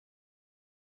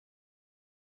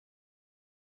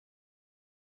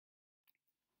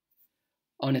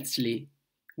Honestly,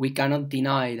 we cannot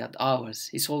deny that ours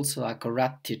is also a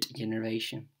corrupted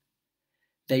generation.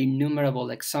 The innumerable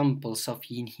examples of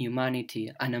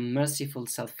inhumanity and unmerciful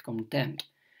self-contempt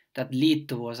that lead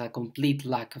towards a complete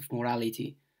lack of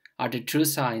morality are the true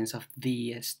signs of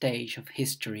the stage of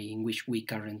history in which we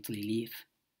currently live.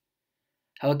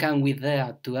 How can we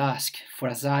dare to ask for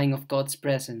a sign of God's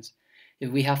presence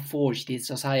if we have forged this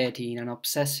society in an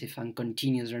obsessive and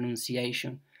continuous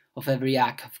renunciation of every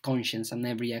act of conscience and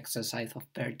every exercise of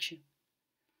virtue?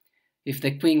 If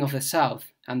the Queen of the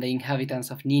South and the inhabitants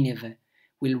of Nineveh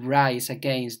will rise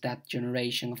against that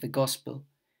generation of the Gospel,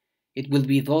 it will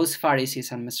be those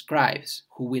Pharisees and scribes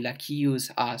who will accuse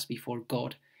us before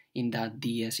God in that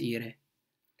dies irae.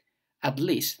 At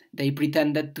least they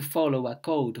pretended to follow a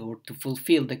code or to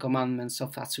fulfill the commandments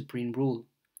of a supreme rule.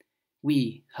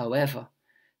 We, however,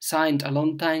 signed a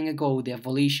long time ago the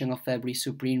abolition of every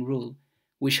supreme rule,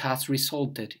 which has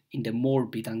resulted in the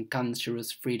morbid and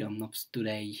cancerous freedom of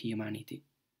today's humanity.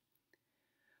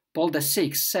 Paul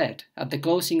VI said at the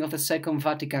closing of the Second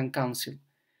Vatican Council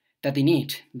that in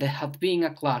it there had been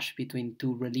a clash between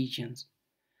two religions,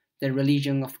 the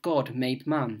religion of God made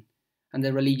man and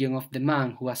the religion of the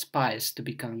man who aspires to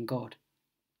become God.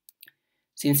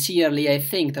 Sincerely, I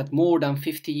think that more than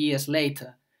 50 years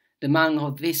later, the man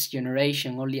of this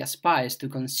generation only aspires to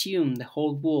consume the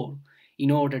whole world in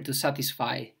order to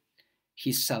satisfy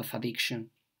his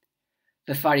self-addiction.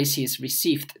 The Pharisees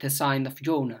received the sign of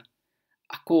Jonah,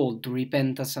 a call to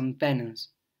repentance and penance,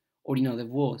 or in other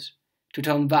words, to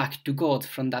turn back to God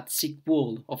from that sick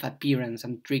world of appearance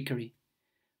and trickery.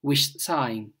 Which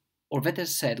sign, or better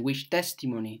said, which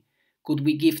testimony, could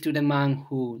we give to the man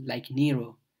who, like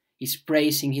Nero, is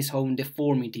praising his own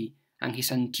deformity and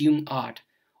his untuned art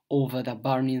over the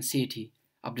burning city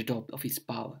at the top of his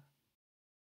power?